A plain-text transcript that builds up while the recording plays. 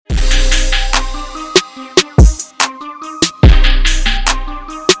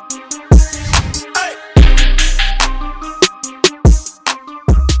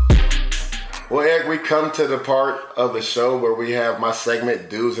come to the part of the show where we have my segment,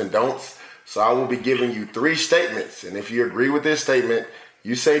 Do's and Don'ts. So I will be giving you 3 statements. And if you agree with this statement,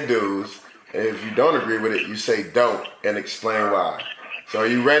 you say do's. And if you don't agree with it, you say don't and explain why. So are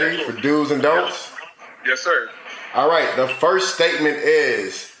you ready for do's and don'ts? Yes, sir. All right. The first statement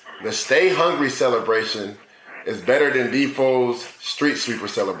is the Stay Hungry celebration is better than Defoe's street sweeper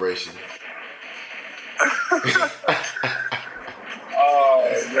celebration. Oh,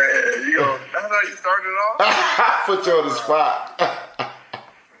 man. That's how you started off? Put you on the spot.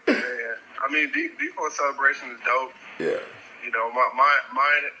 Man. I mean, Default celebration is dope. Yeah. You know,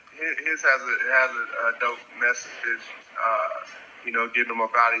 mine, his has a dope message. You know, getting them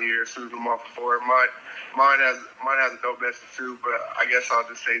up out of here, shooting them off the floor. Mine has a dope message too, but I guess I'll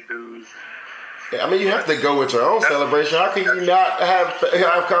just say dudes. Yeah, I mean, you have to go with your own celebration. How can you not have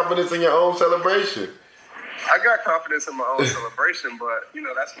confidence in your own celebration? I got confidence in my own celebration, but, you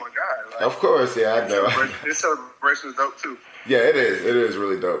know, that's my guy. Like, of course, yeah, I know. This celebration is dope, too. Yeah, it is. It is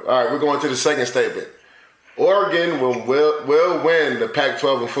really dope. All right, we're going to the second statement. Oregon will win the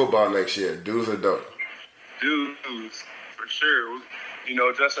Pac-12 in football next year. Do's or don't? Do's, for sure. You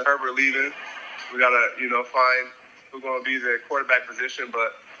know, Justin Herbert leaving. We got to, you know, find who's going to be the quarterback position,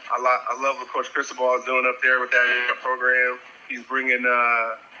 but I love what Coach Cristobal is doing up there with that program. He's bringing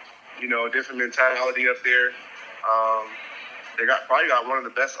you know, a different mentality up there. They probably got one of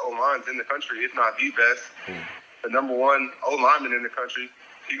the best O-lines in the country, if not the best. The number 1 O-lineman in the country.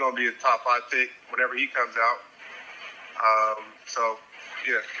 He's going to be a top 5 pick whenever he comes out. So,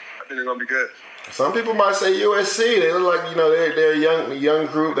 yeah, I think they're going to be good. Some people might say USC. They look like, you know, they're a young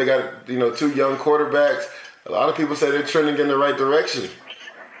group. They got, you know, 2 young quarterbacks. A lot of people say they're trending in the right direction.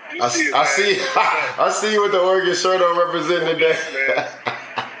 I see you with the Oregon shirt on representing today.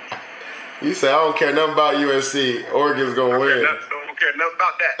 You say, I don't care nothing about USC. Oregon's going to win. Don't care nothing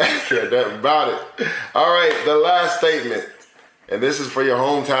about that. Care nothing about it. All right, the last statement, and this is for your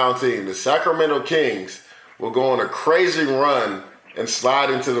hometown team. The Sacramento Kings will go on a crazy run and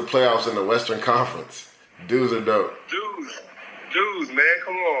slide into the playoffs in the Western Conference. Do's or don't? Do's, man,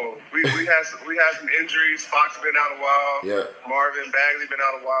 come on. We had some injuries. Fox been out a while. Yeah. Marvin Bagley been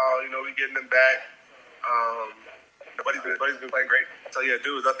out a while. You know, we getting them back. Nobody's been playing great. So, yeah,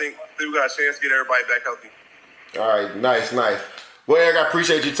 dudes, I think we got a chance to get everybody back healthy. All right, nice. Well, Eric, I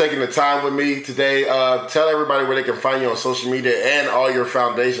appreciate you taking the time with me today. Tell everybody where they can find you on social media and all your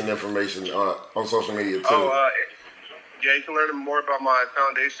foundation information on social media, too. Yeah, you can learn more about my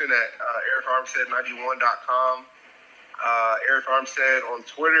foundation at arikarmstead91.com. Arik Armstead on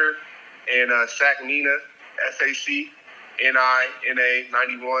Twitter, and SACNINA, SACNINA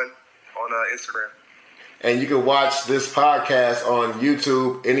 91 on Instagram. And you can watch this podcast on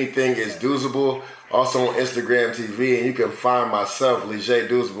YouTube. Anything is Douzable. Also on Instagram TV. And you can find myself, Leger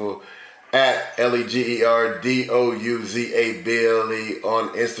Douzable, at LEGERDOUZABLE on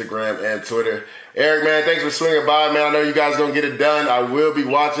Instagram and Twitter. Eric, man, thanks for swinging by, man. I know you guys going to get it done. I will be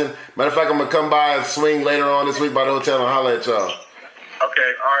watching. Matter of fact, I'm going to come by and swing later on this week by the hotel and holler at y'all. Okay, all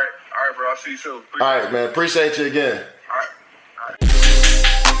right, bro. I'll see you soon. All right, man. Appreciate you again.